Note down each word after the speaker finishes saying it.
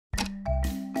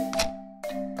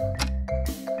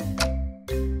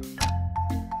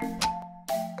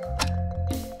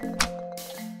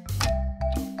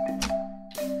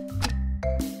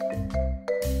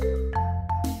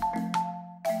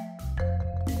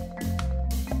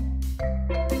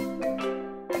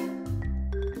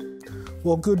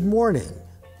Well, good morning.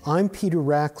 I'm Peter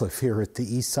Ratcliffe here at the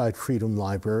Eastside Freedom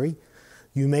Library.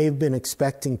 You may have been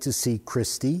expecting to see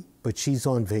Christy, but she's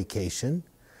on vacation.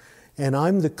 And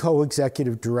I'm the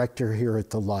co-executive director here at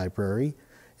the library,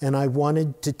 and I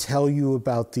wanted to tell you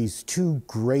about these two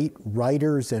great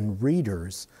writers and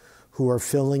readers who are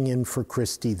filling in for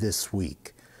Christy this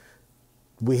week.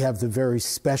 We have the very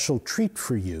special treat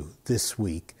for you this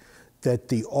week that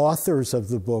the authors of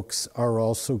the books are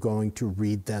also going to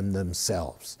read them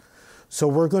themselves. So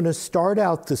we're going to start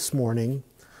out this morning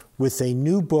with a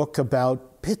new book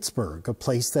about Pittsburgh, a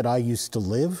place that I used to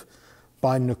live,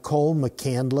 by Nicole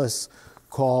McCandless,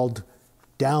 called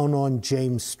Down on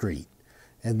James Street.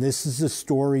 And this is a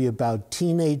story about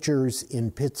teenagers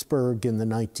in Pittsburgh in the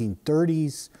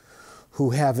 1930s who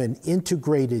have an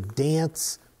integrated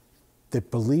dance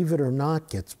that, believe it or not,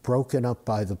 gets broken up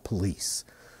by the police.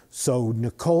 So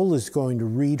Nicole is going to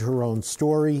read her own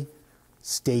story.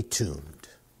 Stay tuned.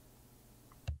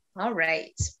 All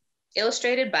right.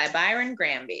 Illustrated by Byron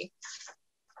Gramby.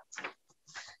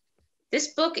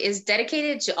 This book is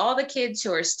dedicated to all the kids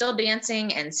who are still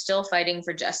dancing and still fighting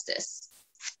for justice.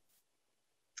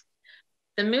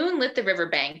 The moon lit the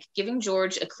riverbank, giving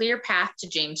George a clear path to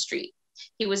James Street.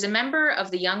 He was a member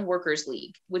of the Young Workers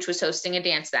League, which was hosting a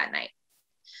dance that night.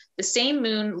 The same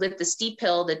moon lit the steep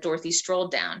hill that Dorothy strolled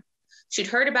down. She'd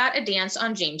heard about a dance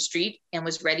on James Street and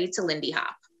was ready to Lindy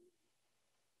Hop.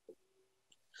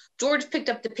 George picked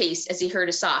up the pace as he heard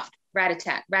a soft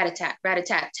rat-a-tat, rat-a-tat,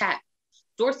 rat-a-tat-tat.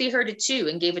 Dorothy heard it too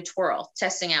and gave a twirl,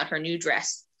 testing out her new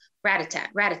dress. Rat-a-tat,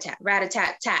 rat-a-tat,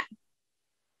 rat-a-tat-tat.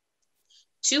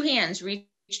 Two hands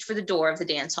reached for the door of the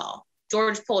dance hall.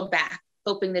 George pulled back,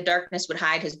 hoping the darkness would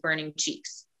hide his burning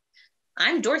cheeks.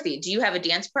 "I'm Dorothy. Do you have a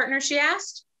dance partner?" she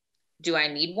asked. "Do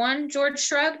I need one?" George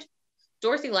shrugged.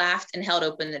 Dorothy laughed and held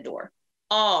open the door.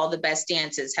 "All the best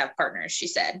dances have partners," she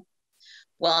said.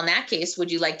 "Well, in that case,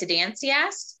 would you like to dance?" he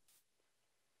asked.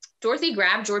 Dorothy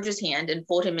grabbed George's hand and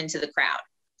pulled him into the crowd.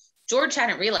 George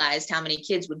hadn't realized how many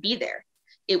kids would be there.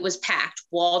 It was packed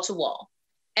wall to wall.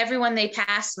 Everyone they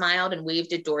passed smiled and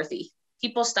waved at Dorothy.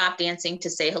 People stopped dancing to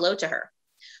say hello to her.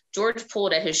 George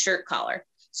pulled at his shirt collar,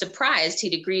 surprised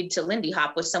he'd agreed to Lindy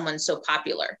Hop with someone so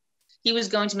popular. He was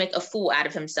going to make a fool out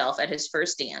of himself at his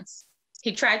first dance.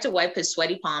 He tried to wipe his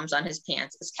sweaty palms on his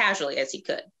pants as casually as he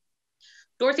could.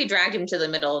 Dorothy dragged him to the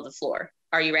middle of the floor.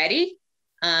 "Are you ready?"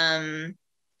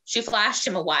 She flashed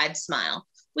him a wide smile.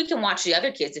 "We can watch the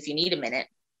other kids if you need a minute."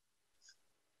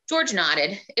 George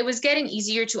nodded. It was getting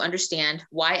easier to understand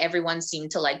why everyone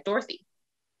seemed to like Dorothy.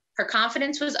 Her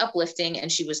confidence was uplifting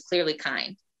and she was clearly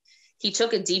kind. He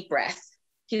took a deep breath.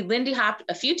 He Lindy hopped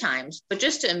a few times, but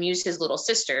just to amuse his little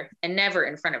sister and never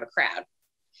in front of a crowd.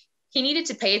 He needed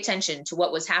to pay attention to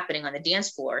what was happening on the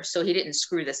dance floor so he didn't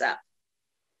screw this up.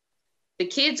 The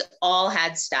kids all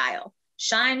had style: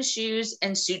 shine shoes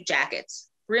and suit jackets,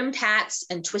 brimmed hats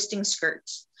and twisting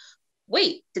skirts.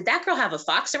 Wait, did that girl have a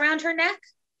fox around her neck?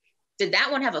 Did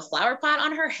that one have a flower pot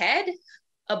on her head?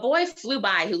 A boy flew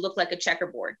by who looked like a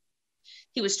checkerboard.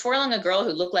 He was twirling a girl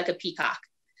who looked like a peacock.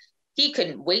 He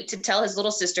couldn't wait to tell his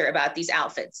little sister about these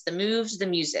outfits, the moves, the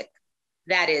music.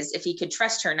 That is, if he could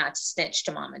trust her not to snitch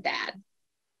to Mom and Dad.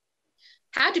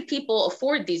 "How do people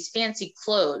afford these fancy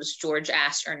clothes?" George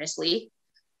asked earnestly.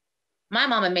 "My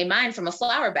mama made mine from a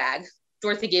flour bag."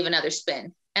 Dorothy gave another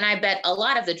spin. "And I bet a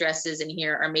lot of the dresses in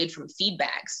here are made from feed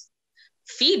bags."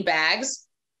 "Feed bags?"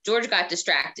 George got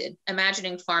distracted,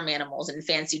 imagining farm animals in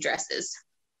fancy dresses.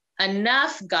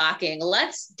 "Enough gawking.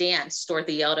 Let's dance,"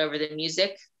 Dorothy yelled over the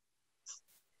music.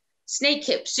 Snake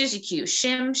hip, Susie Q,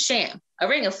 shim, sham. A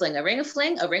ring-a-fling, a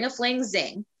ring-a-fling, a ring-a-fling,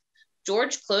 zing.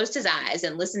 George closed his eyes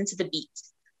and listened to the beat.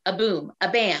 A boom,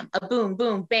 a bam, a boom,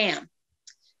 boom, bam.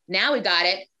 "Now we got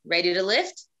it. Ready to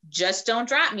lift?" "Just don't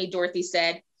drop me," Dorothy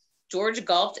said. George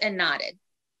gulped and nodded.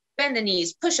 "Bend the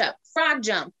knees, push up, frog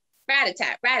jump.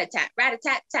 Rat-a-tat, rat-a-tat,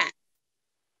 rat-a-tat-tat."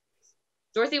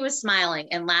 Dorothy was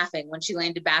smiling and laughing when she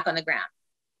landed back on the ground.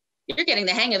 "You're getting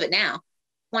the hang of it now.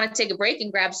 Want to take a break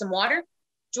and grab some water?"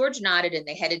 George nodded and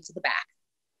they headed to the back.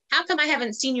 "How come I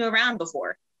haven't seen you around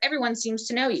before? Everyone seems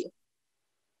to know you."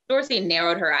 Dorothy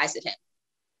narrowed her eyes at him.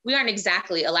 "We aren't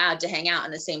exactly allowed to hang out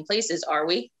in the same places, are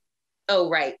we?" "Oh,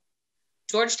 right."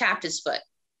 George tapped his foot.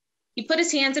 He put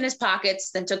his hands in his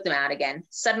pockets, then took them out again,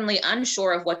 suddenly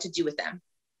unsure of what to do with them.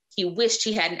 He wished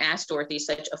he hadn't asked Dorothy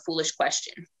such a foolish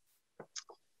question.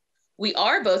 "We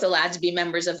are both allowed to be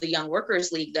members of the Young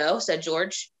Workers League, though," said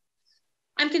George.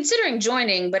 "I'm considering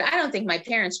joining, but I don't think my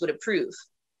parents would approve."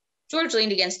 George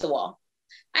leaned against the wall.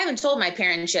 "I haven't told my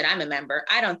parents yet I'm a member.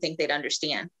 I don't think they'd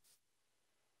understand."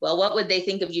 "Well, what would they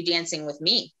think of you dancing with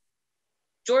me?"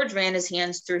 George ran his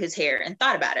hands through his hair and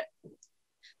thought about it.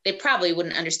 They probably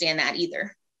wouldn't understand that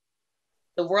either.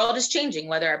 The world is changing,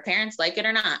 whether our parents like it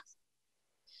or not.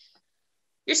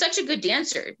 You're such a good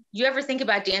dancer. You ever think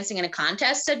about dancing in a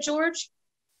contest? Said George.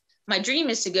 My dream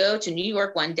is to go to New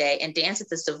York one day and dance at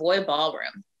the Savoy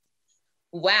Ballroom.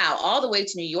 Wow, all the way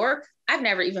to New York? I've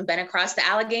never even been across the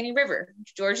Allegheny River.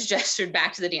 George gestured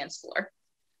back to the dance floor.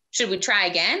 Should we try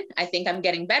again? I think I'm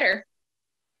getting better.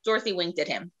 Dorothy winked at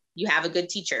him. You have a good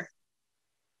teacher.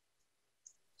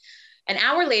 An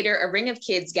hour later, a ring of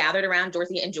kids gathered around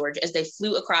Dorothy and George as they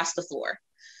flew across the floor.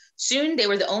 Soon, they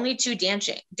were the only two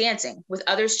dancing, with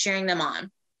others cheering them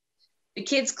on. The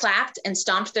kids clapped and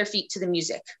stomped their feet to the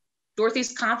music.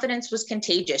 Dorothy's confidence was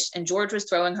contagious, and George was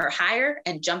throwing her higher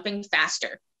and jumping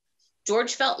faster.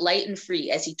 George felt light and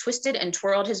free as he twisted and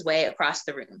twirled his way across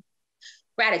the room.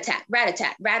 Rat-a-tat,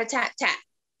 rat-a-tat, rat-a-tat-tat.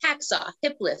 Hacksaw,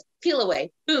 hip lift, peel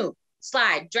away, boom,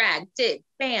 slide, drag, dig,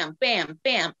 bam, bam,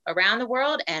 bam, around the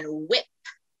world and whip.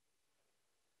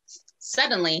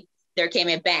 Suddenly, there came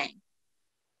a bang.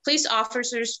 Police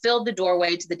officers filled the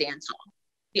doorway to the dance hall.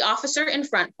 The officer in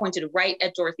front pointed right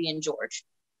at Dorothy and George.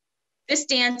 This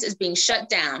dance is being shut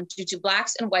down due to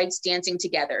blacks and whites dancing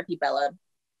together, he bellowed.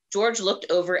 George looked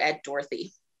over at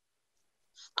Dorothy.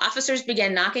 Officers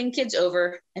began knocking kids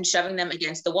over and shoving them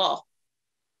against the wall.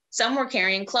 Some were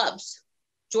carrying clubs.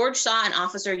 George saw an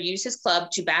officer use his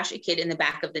club to bash a kid in the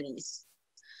back of the knees.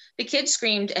 The kid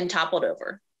screamed and toppled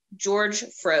over. George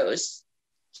froze.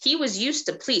 He was used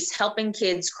to police helping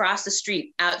kids cross the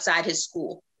street outside his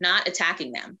school, not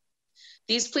attacking them.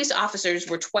 These police officers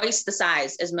were twice the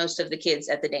size as most of the kids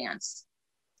at the dance.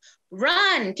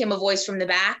 Run, came a voice from the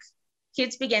back.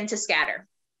 Kids began to scatter.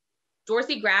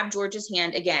 Dorothy grabbed George's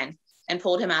hand again and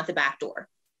pulled him out the back door.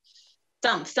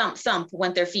 Thump, thump, thump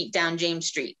went their feet down James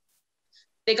Street.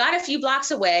 They got a few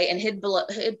blocks away and hid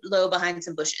low behind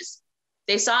some bushes.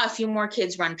 They saw a few more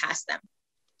kids run past them.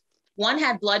 One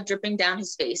had blood dripping down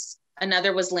his face.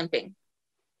 Another was limping.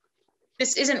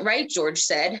 This isn't right, George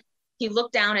said. He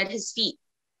looked down at his feet.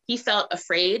 He felt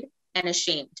afraid and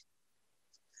ashamed.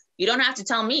 You don't have to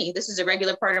tell me. This is a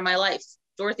regular part of my life.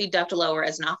 Dorothy ducked lower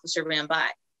as an officer ran by.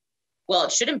 Well,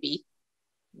 it shouldn't be.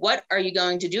 What are you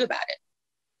going to do about it?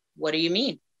 What do you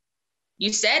mean?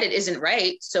 You said it isn't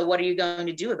right, so what are you going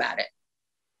to do about it?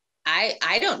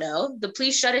 I don't know. The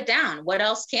police shut it down. What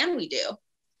else can we do?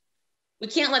 We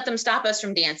can't let them stop us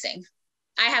from dancing.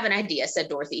 I have an idea, said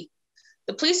Dorothy.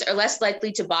 The police are less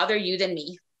likely to bother you than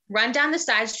me. Run down the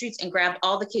side streets and grab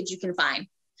all the kids you can find.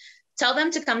 Tell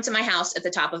them to come to my house at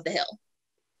the top of the hill.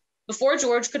 Before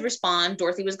George could respond,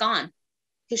 Dorothy was gone.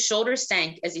 His shoulders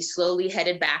sank as he slowly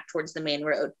headed back towards the main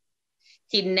road.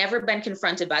 He'd never been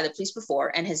confronted by the police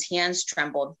before, and his hands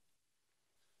trembled.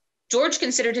 George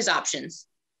considered his options.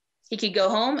 He could go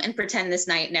home and pretend this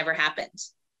night never happened.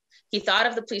 He thought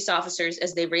of the police officers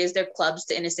as they raised their clubs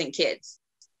to innocent kids.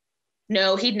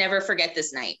 No, he'd never forget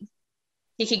this night.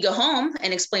 He could go home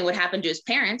and explain what happened to his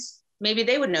parents. Maybe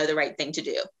they would know the right thing to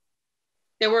do.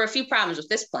 There were a few problems with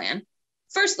this plan.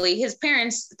 Firstly, his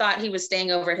parents thought he was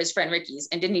staying over at his friend Ricky's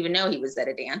and didn't even know he was at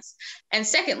a dance. And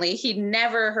secondly, he'd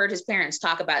never heard his parents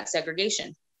talk about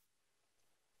segregation.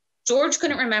 George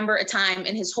couldn't remember a time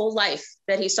in his whole life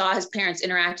that he saw his parents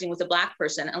interacting with a Black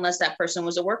person unless that person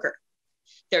was a worker.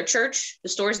 Their church, the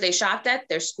stores they shopped at,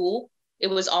 their school, it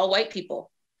was all white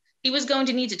people. He was going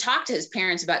to need to talk to his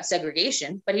parents about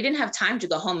segregation, but he didn't have time to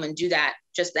go home and do that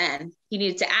just then. He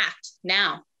needed to act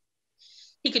now.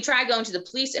 He could try going to the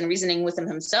police and reasoning with them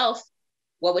himself.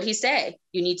 What would he say?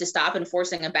 You need to stop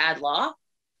enforcing a bad law?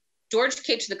 George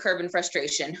kicked the curb in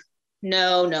frustration.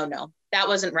 No. That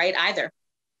wasn't right either.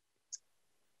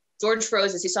 George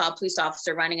froze as he saw a police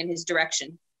officer running in his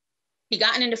direction. He'd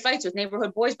gotten into fights with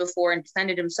neighborhood boys before and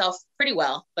defended himself pretty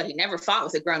well, but he never fought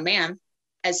with a grown man.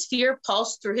 As fear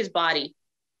pulsed through his body,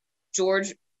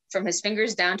 George, from his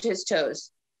fingers down to his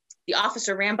toes, the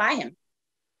officer ran by him.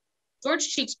 George's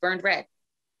cheeks burned red.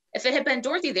 If it had been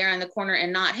Dorothy there in the corner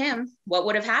and not him, what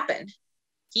would have happened?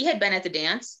 He had been at the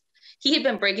dance. He had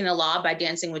been breaking the law by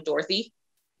dancing with Dorothy.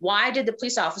 Why did the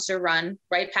police officer run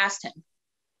right past him?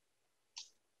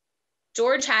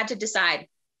 George had to decide.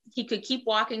 He could keep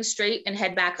walking straight and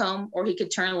head back home, or he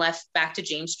could turn left back to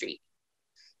James Street.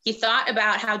 He thought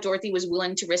about how Dorothy was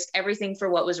willing to risk everything for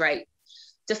what was right,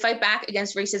 to fight back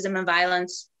against racism and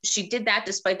violence. She did that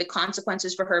despite the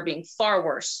consequences for her being far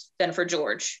worse than for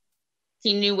George.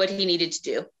 He knew what he needed to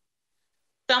do.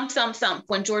 Thump, thump, thump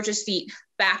went George's feet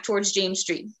back towards James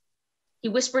Street. He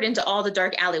whispered into all the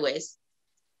dark alleyways.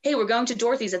 Hey, we're going to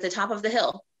Dorothy's at the top of the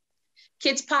hill.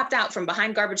 Kids popped out from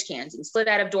behind garbage cans and slid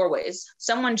out of doorways.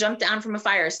 Someone jumped down from a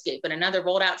fire escape and another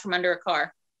rolled out from under a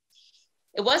car.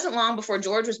 It wasn't long before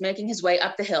George was making his way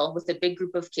up the hill with a big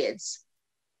group of kids.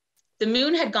 The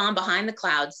moon had gone behind the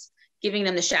clouds, giving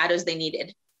them the shadows they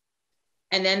needed.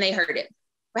 And then they heard it.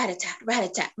 Rat-a-tat,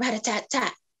 rat-a-tat,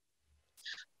 rat-a-tat-tat.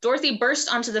 Dorothy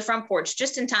burst onto the front porch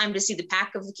just in time to see the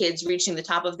pack of the kids reaching the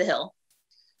top of the hill.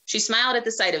 She smiled at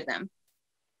the sight of them.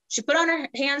 She put on her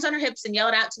hands on her hips and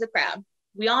yelled out to the crowd,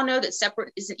 "We all know that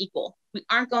separate isn't equal. We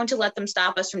aren't going to let them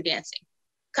stop us from dancing.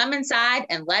 Come inside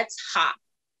and let's hop."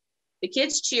 The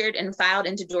kids cheered and filed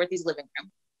into Dorothy's living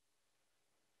room.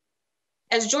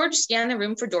 As George scanned the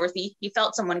room for Dorothy, he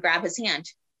felt someone grab his hand.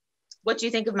 "What do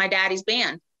you think of my daddy's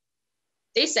band?"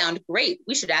 "They sound great.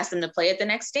 We should ask them to play at the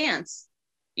next dance.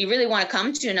 You really want to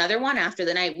come to another one after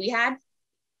the night we had?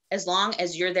 As long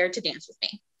as you're there to dance with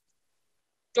me."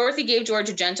 Dorothy gave George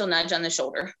a gentle nudge on the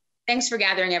shoulder. "Thanks for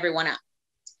gathering everyone up."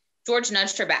 George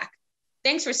nudged her back.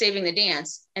 "Thanks for saving the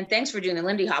dance, and thanks for doing the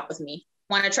Lindy Hop with me.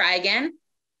 Want to try again?"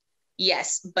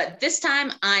 "Yes, but this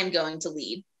time I'm going to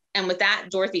lead." And with that,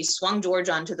 Dorothy swung George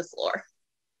onto the floor.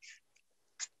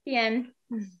 The end.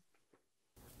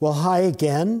 Well, hi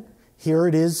again. Here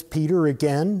it is, Peter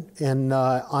again, and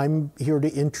I'm here to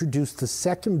introduce the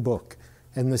second book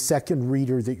and the second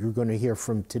reader that you're going to hear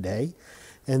from today,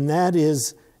 and that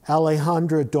is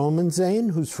Alejandra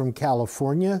Domenzain, who's from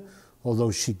California, although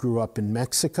she grew up in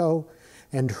Mexico,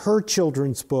 and her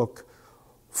children's book,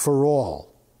 For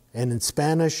All, and in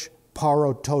Spanish,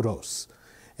 Para Todos.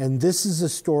 And this is a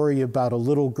story about a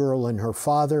little girl and her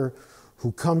father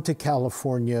who come to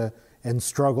California and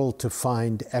struggle to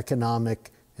find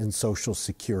economic and social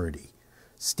security.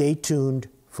 Stay tuned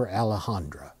for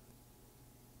Alejandra.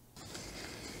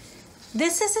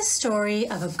 This is a story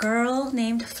of a girl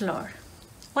named Flor,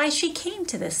 why she came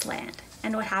to this land,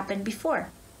 and what happened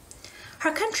before.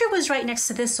 Her country was right next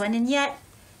to this one, and yet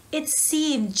it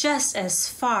seemed just as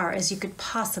far as you could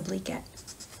possibly get.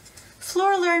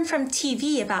 Flor learned from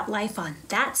TV about life on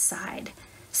that side,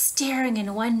 staring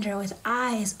in wonder with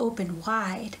eyes open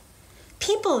wide.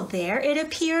 People there, it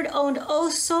appeared, owned oh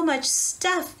so much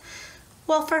stuff,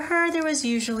 while for her there was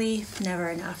usually never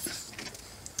enough.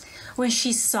 When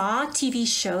she saw TV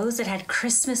shows that had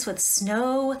Christmas with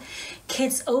snow,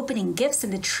 kids opening gifts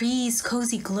in the trees'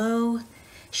 cozy glow,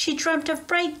 she dreamt of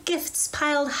bright gifts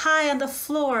piled high on the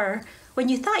floor. When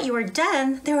you thought you were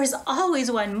done, there was always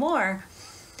one more.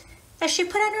 As she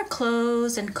put on her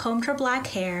clothes and combed her black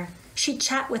hair, she'd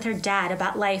chat with her dad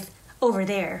about life over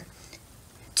there.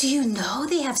 "Do you know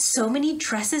they have so many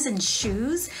dresses and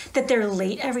shoes that they're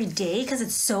late every day because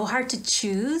it's so hard to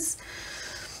choose?"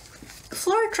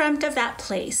 Flor dreamt of that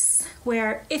place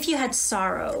where, if you had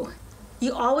sorrow,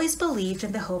 you always believed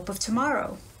in the hope of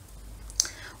tomorrow,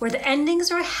 where the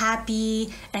endings were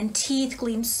happy and teeth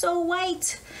gleamed so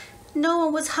white, no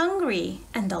one was hungry,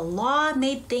 and the law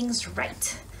made things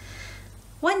right.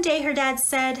 One day her dad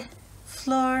said,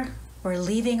 "Flor, we're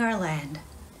leaving our land.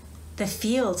 The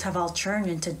fields have all turned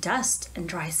into dust and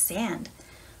dry sand.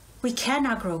 We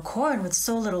cannot grow corn with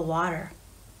so little water.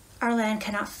 Our land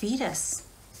cannot feed us,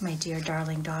 my dear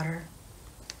darling daughter."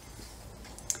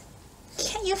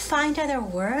 "Can't you find other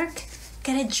work?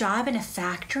 Get a job in a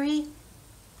factory?"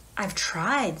 "I've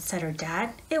tried," said her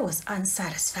dad. "It was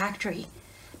unsatisfactory.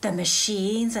 The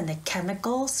machines and the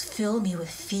chemicals fill me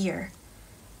with fear.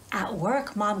 At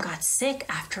work, Mom got sick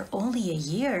after only a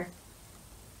year.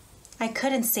 I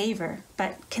couldn't save her,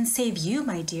 but can save you,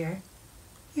 my dear.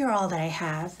 You're all that I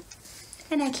have,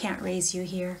 and I can't raise you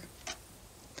here."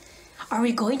 "Are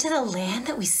we going to the land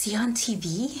that we see on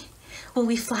TV? Will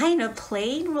we fly in a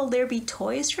plane? Will there be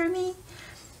toys for me?"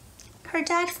 Her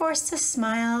dad forced a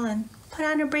smile and put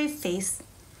on a brave face.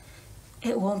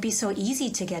 "It won't be so easy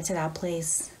to get to that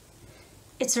place.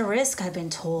 It's a risk, I've been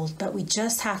told, but we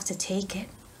just have to take it.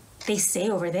 They say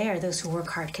over there, those who work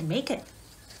hard can make it.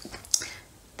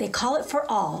 They call it For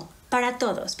All, Para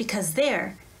Todos, because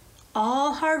there,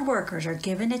 all hard workers are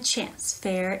given a chance,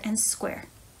 fair and square.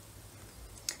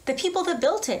 The people that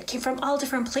built it came from all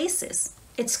different places.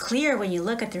 It's clear when you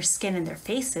look at their skin and their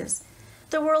faces.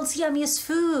 The world's yummiest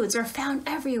foods are found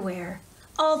everywhere.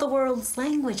 All the world's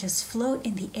languages float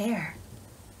in the air."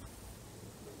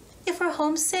 "If we're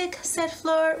homesick," said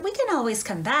Flor, "we can always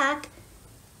come back."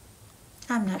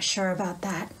 "I'm not sure about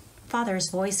that." Father's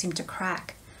voice seemed to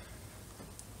crack.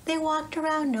 They walked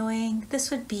around knowing this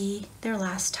would be their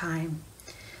last time.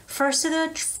 First to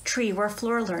the tree where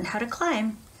Flor learned how to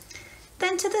climb,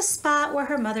 then to the spot where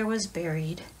her mother was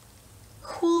buried.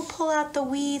 "Who'll pull out the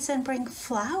weeds and bring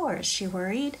flowers?" she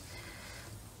worried.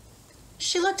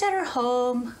 She looked at her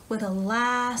home with a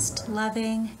last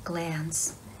loving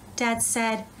glance. Dad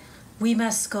said, "We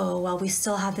must go while we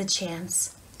still have the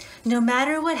chance. No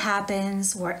matter what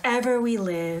happens, wherever we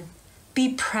live,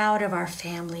 be proud of our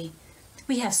family.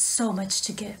 We have so much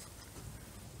to give.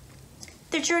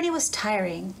 Their journey was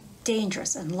tiring,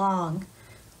 dangerous, and long,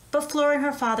 but Flora and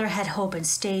her father had hope and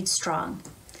stayed strong.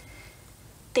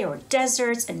 There were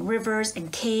deserts and rivers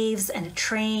and caves and a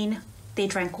train. They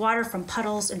drank water from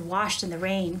puddles and washed in the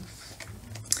rain.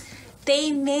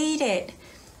 They made it.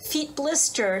 Feet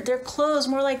blistered, their clothes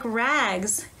more like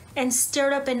rags, and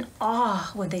stared up in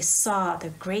awe when they saw the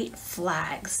great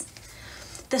flags.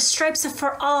 The stripes of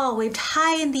For All waved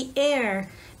high in the air.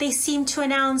 They seemed to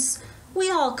announce, we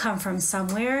all come from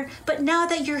somewhere, but now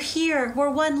that you're here, we're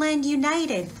one land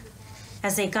united.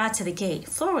 As they got to the gate,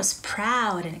 Flora was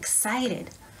proud and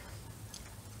excited.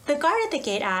 The guard at the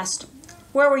gate asked,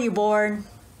 where were you born?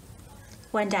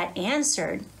 When Dad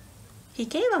answered, he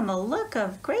gave him a look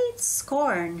of great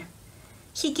scorn.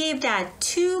 He gave Dad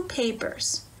 2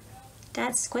 papers.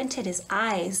 Dad squinted his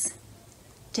eyes.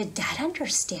 Did Dad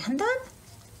understand them?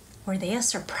 Were they a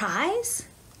surprise?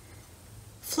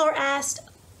 Flora asked,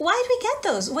 why did we get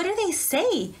those? What do they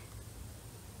say?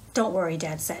 Don't worry,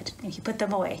 Dad said, and he put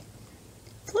them away.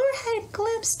 Flora had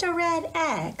glimpsed a red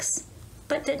X,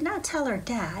 but did not tell her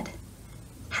dad.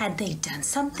 Had they done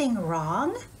something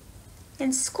wrong?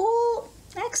 In school,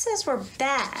 X's were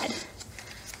bad.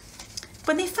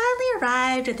 When they finally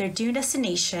arrived at their new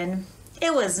destination,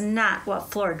 it was not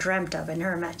what Flora dreamt of in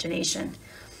her imagination.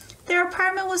 Their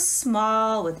apartment was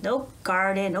small, with no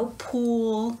garden, no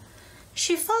pool.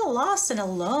 She felt lost and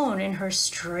alone in her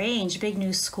strange big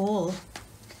new school.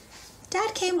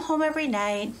 Dad came home every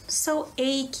night, so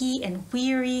achy and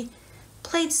weary,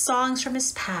 played songs from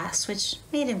his past, which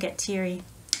made him get teary.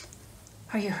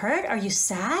 Are you hurt? Are you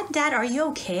sad? Dad, are you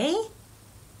okay?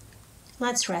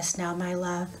 Let's rest now, my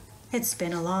love. It's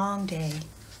been a long day.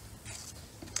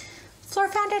 Flora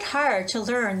found it hard to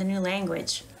learn the new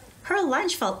language. Her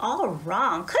lunch felt all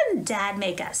wrong. Couldn't Dad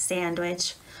make a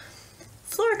sandwich?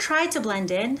 Flora tried to blend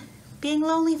in. Being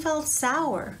lonely felt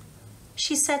sour.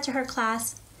 She said to her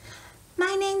class,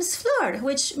 my name's Flor,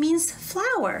 which means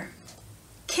flower.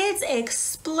 Kids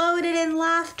exploded in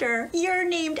laughter. You're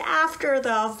named after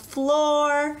the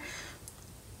floor.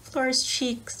 Flora's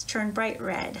cheeks turned bright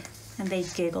red, and they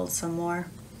giggled some more.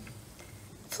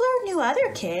 Flora knew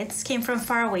other kids came from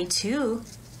far away too.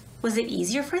 Was it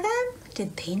easier for them?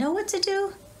 Did they know what to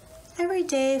do? Every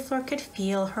day Flora could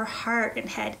feel her heart and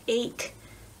head ache.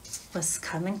 Was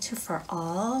coming to For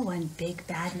All one big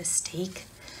bad mistake?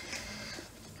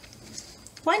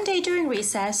 One day during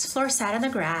recess, Flora sat on the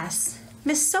grass.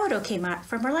 Miss Soto came out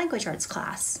from her language arts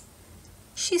class.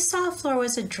 She saw Flora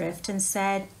was adrift and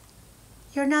said,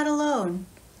 you're not alone.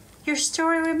 Your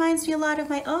story reminds me a lot of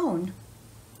my own.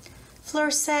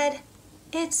 Flora said,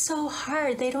 it's so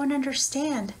hard, they don't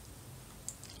understand.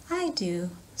 I do,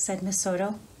 said Miss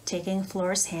Soto, taking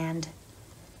Flora's hand.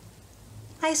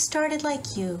 I started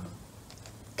like you.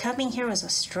 Coming here was a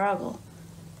struggle.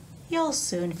 You'll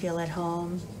soon feel at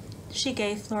home. She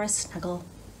gave Flora a snuggle.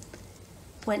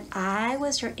 When I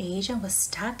was your age and was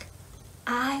stuck,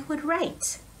 I would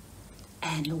write,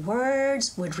 and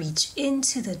words would reach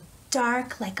into the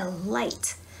dark like a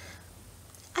light.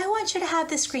 I want you to have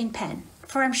this green pen,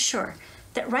 for I'm sure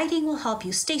that writing will help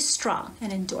you stay strong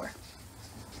and endure.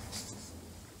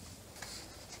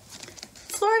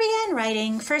 Flora began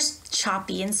writing, first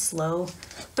choppy and slow,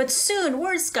 but soon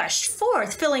words gushed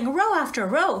forth, filling row after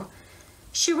row.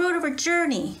 She wrote of her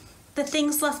journey, the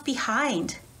things left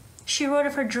behind. She wrote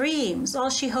of her dreams, all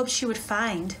she hoped she would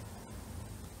find.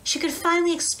 She could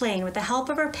finally explain with the help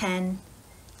of her pen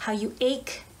how you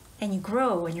ache and you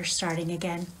grow when you're starting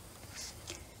again.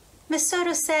 Miss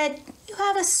Soto said, you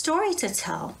have a story to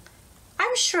tell.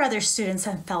 I'm sure other students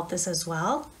have felt this as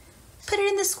well. Put it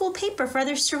in the school paper for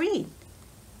others to read.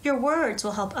 Your words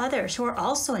will help others who are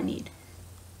also in need.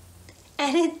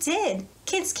 And it did.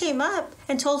 Kids came up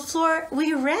and told Flora,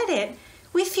 we read it.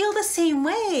 We feel the same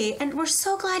way, and we're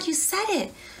so glad you said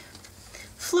it.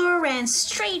 Flora ran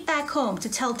straight back home to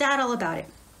tell Dad all about it.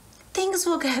 Things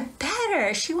will get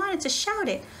better, she wanted to shout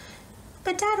it.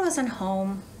 But Dad wasn't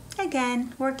home,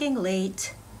 again, working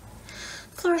late.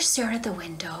 Flora stared at the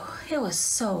window. It was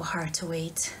so hard to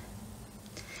wait.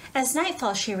 As night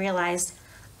fell, she realized,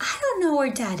 I don't know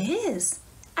where Dad is.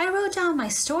 I wrote down my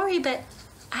story, but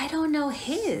I don't know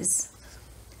his.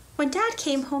 When Dad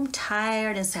came home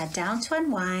tired and sat down to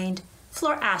unwind,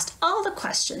 Flora asked all the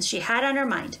questions she had on her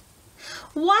mind.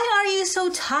 Why are you so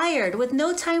tired with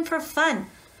no time for fun?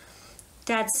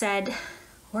 Dad said,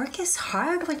 work is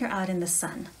hard when you're out in the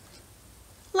sun.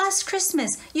 Last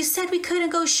Christmas, you said we couldn't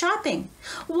go shopping.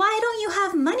 Why don't you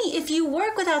have money if you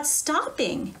work without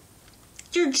stopping?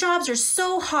 Your jobs are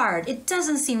so hard, it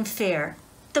doesn't seem fair.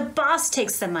 The boss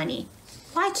takes the money.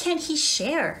 Why can't he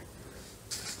share?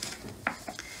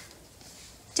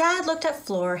 Dad looked at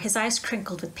Flor, his eyes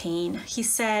crinkled with pain. He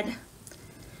said,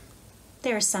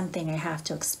 "There's something I have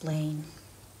to explain.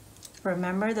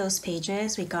 Remember those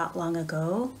pages we got long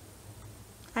ago?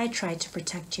 I tried to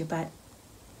protect you, but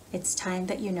it's time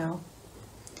that you know."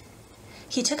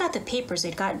 He took out the papers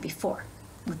they'd gotten before.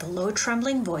 With a low,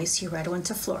 trembling voice, he read one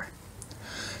to Flor.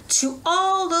 "To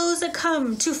all those that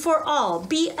come to For All,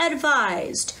 be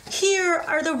advised. Here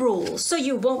are the rules, so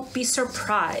you won't be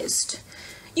surprised.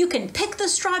 You can pick the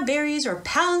strawberries or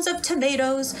pounds of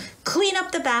tomatoes, clean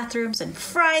up the bathrooms and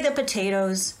fry the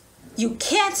potatoes. You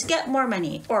can't get more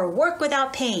money or work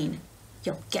without pain.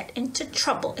 You'll get into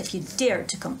trouble if you dare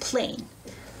to complain.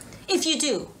 If you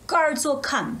do, guards will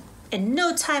come in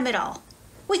no time at all.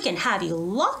 We can have you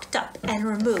locked up and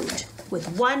removed with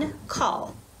one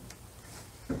call.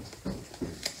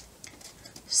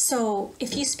 So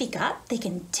if you speak up, they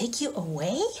can take you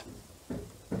away?"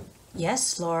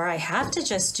 "Yes, Flor, I have to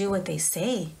just do what they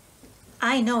say.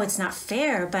 I know it's not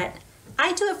fair, but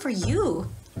I do it for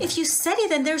you. If you study,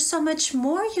 then there's so much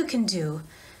more you can do."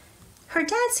 Her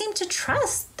dad seemed to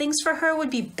trust things for her would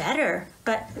be better,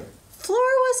 but Flor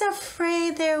was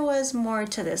afraid there was more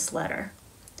to this letter.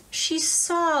 She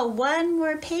saw one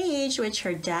more page which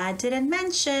her dad didn't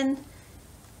mention.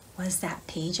 Was that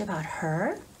page about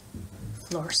her?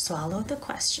 Flor swallowed the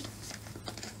question.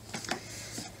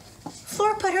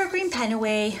 Flor put her green pen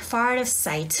away, far out of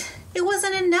sight. It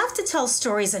wasn't enough to tell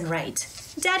stories and write.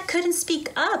 Dad couldn't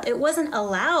speak up. It wasn't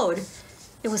allowed.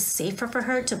 It was safer for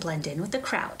her to blend in with the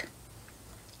crowd.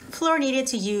 Flor needed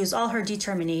to use all her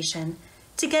determination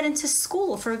to get into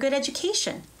school for a good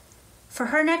education. For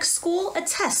her next school, a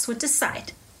test would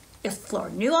decide. If Flor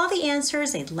knew all the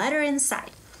answers, they'd let her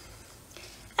inside.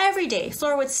 Every day,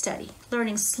 Flor would study,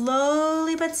 learning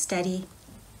slowly but steady.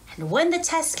 And when the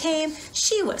test came,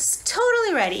 she was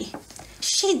totally ready.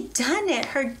 She'd done it.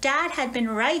 Her dad had been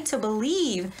right to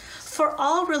believe. For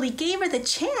All really gave her the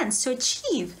chance to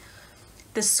achieve.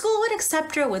 The school would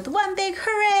accept her with one big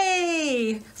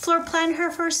hooray. Flor planned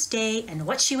her first day and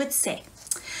what she would say.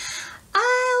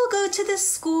 "I'll go to this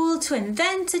school to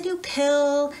invent a new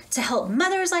pill to help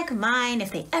mothers like mine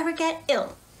if they ever get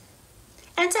ill.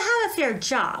 And to have a fair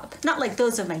job, not like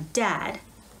those of my dad.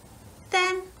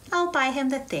 Then I'll buy him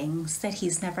the things that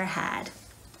he's never had."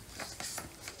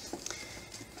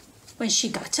 When she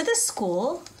got to the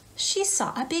school, she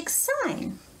saw a big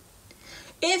sign.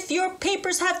 "If your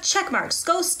papers have check marks,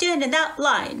 go stand in that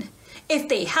line. If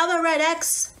they have a red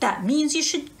X, that means you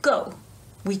should go.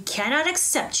 We cannot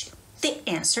accept you. The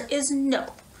answer is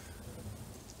no."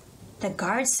 The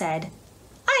guard said,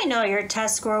 "I know your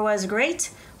test score was great,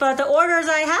 but the orders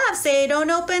I have say don't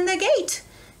open the gate.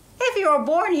 If you were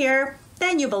born here,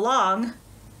 then you belong.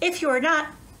 If you are not,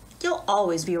 you'll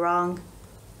always be wrong.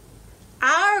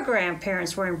 Our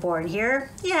grandparents weren't born here.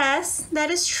 Yes,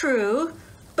 that is true,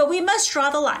 but we must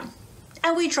draw the line,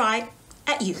 and we draw it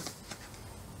at you."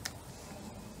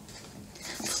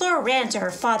 Flor ran to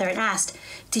her father and asked,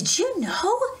 "Did you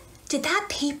know? Did that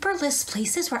paper list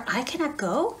places where I cannot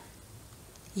go?"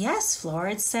 "Yes, Flor,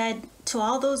 it said, to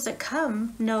all those that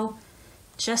come, no,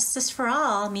 justice for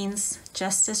all means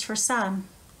justice for some.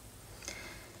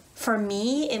 For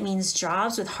me, it means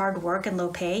jobs with hard work and low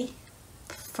pay.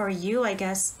 For you, I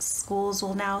guess schools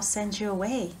will now send you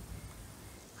away.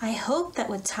 I hope that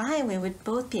with time we would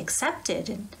both be accepted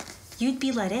and you'd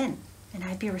be let in and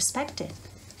I'd be respected."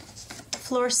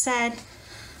 Flor said,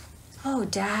 "Oh,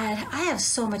 Dad, I have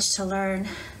so much to learn.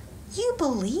 You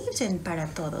believed in Para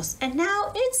Todos, and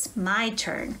now it's my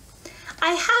turn.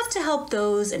 I have to help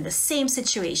those in the same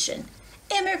situation.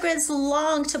 Immigrants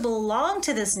long to belong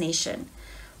to this nation.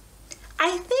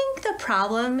 I think the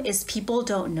problem is people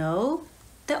don't know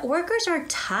that workers are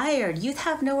tired, youth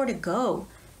have nowhere to go.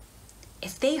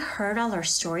 If they heard all our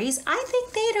stories, I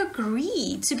think they'd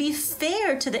agree to be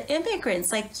fair to the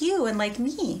immigrants like you and like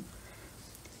me."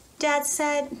 Dad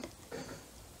said,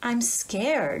 "I'm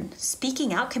scared.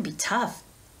 Speaking out can be tough.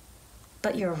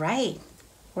 But you're right.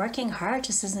 Working hard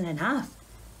just isn't enough.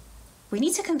 We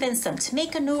need to convince them to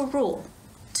make a new rule,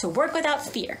 to work without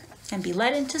fear and be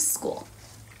let into school."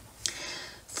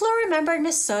 Flor remembered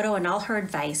Miss Soto and all her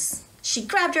advice. She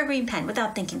grabbed her green pen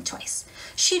without thinking twice.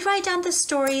 She'd write down the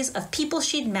stories of people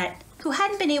she'd met who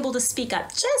hadn't been able to speak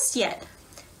up just yet.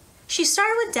 She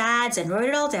started with Dad's and wrote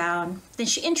it all down. Then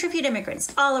she interviewed immigrants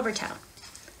all over town.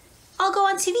 "I'll go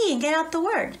on TV and get out the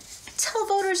word. Tell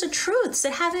voters the truths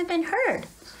that haven't been heard."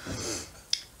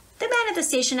 The man at the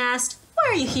station asked, "Why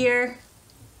are you here?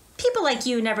 People like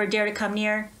you never dare to come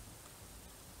near.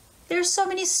 There's so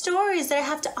many stories that I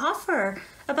have to offer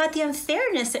about the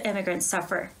unfairness that immigrants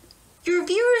suffer. Your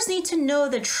viewers need to know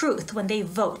the truth when they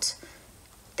vote.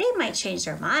 They might change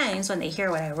their minds when they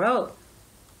hear what I wrote.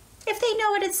 If they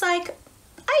know what it's like,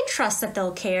 I trust that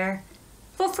they'll care.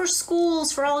 Vote for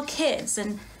schools for all kids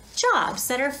and jobs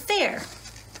that are fair.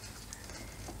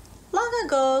 Long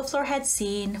ago, Fleur had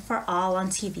seen For All on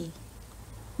TV.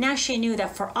 Now she knew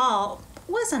that For All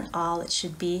wasn't all it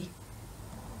should be.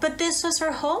 But this was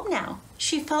her home now.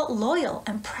 She felt loyal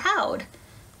and proud.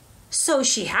 So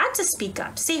she had to speak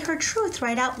up, say her truth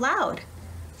right out loud.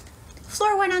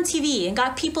 Fleur went on TV and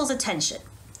got people's attention.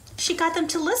 She got them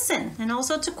to listen and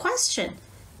also to question.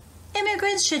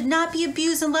 Immigrants should not be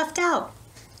abused and left out.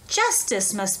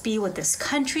 Justice must be what this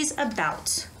country's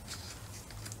about.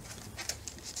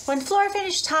 When Fleur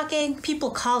finished talking, people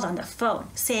called on the phone,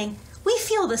 saying, "We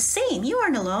feel the same. You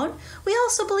aren't alone. We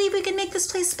also believe we can make this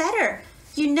place better.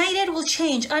 United will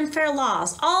change unfair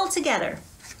laws all together."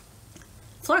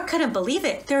 Fleur couldn't believe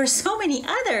it. There were so many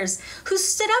others who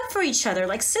stood up for each other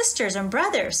like sisters and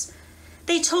brothers.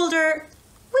 They told her,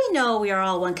 "We know we are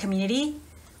all one community.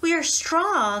 We are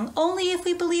strong only if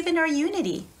we believe in our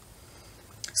unity."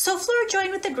 So Fleur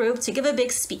joined with the group to give a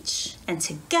big speech, and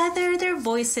together their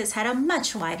voices had a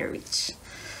much wider reach.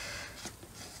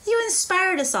 "You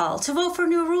inspired us all to vote for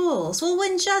new rules. We'll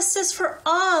win justice for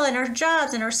all in our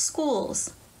jobs and our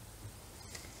schools."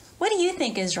 What do you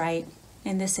think is right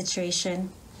in this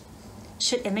situation?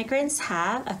 Should immigrants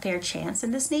have a fair chance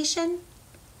in this nation?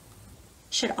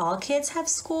 Should all kids have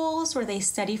schools where they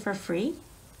study for free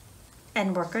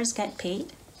and workers get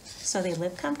paid so they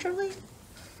live comfortably?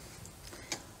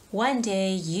 One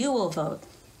day you will vote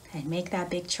and make that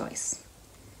big choice.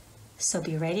 So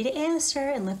be ready to answer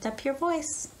and lift up your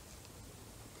voice.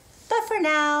 But for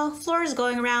now, Fleur is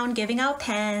going around giving out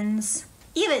pens.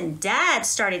 Even Dad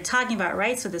started talking about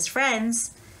rights with his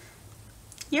friends.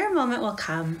 Your moment will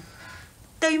come,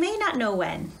 though you may not know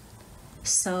when.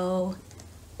 So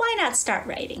why not start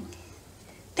writing?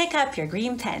 Pick up your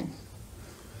green pen.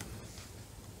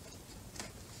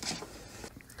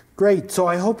 Great. So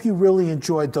I hope you really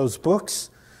enjoyed those books,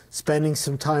 spending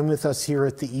some time with us here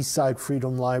at the Eastside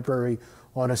Freedom Library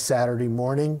on a Saturday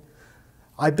morning.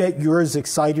 I bet you're as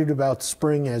excited about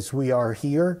spring as we are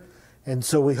here. And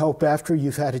so we hope after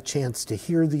you've had a chance to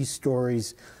hear these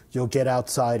stories, you'll get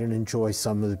outside and enjoy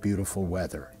some of the beautiful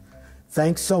weather.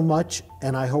 Thanks so much,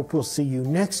 and I hope we'll see you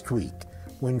next week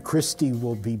when Christy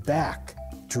will be back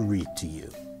to read to you.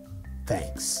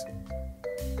 Thanks.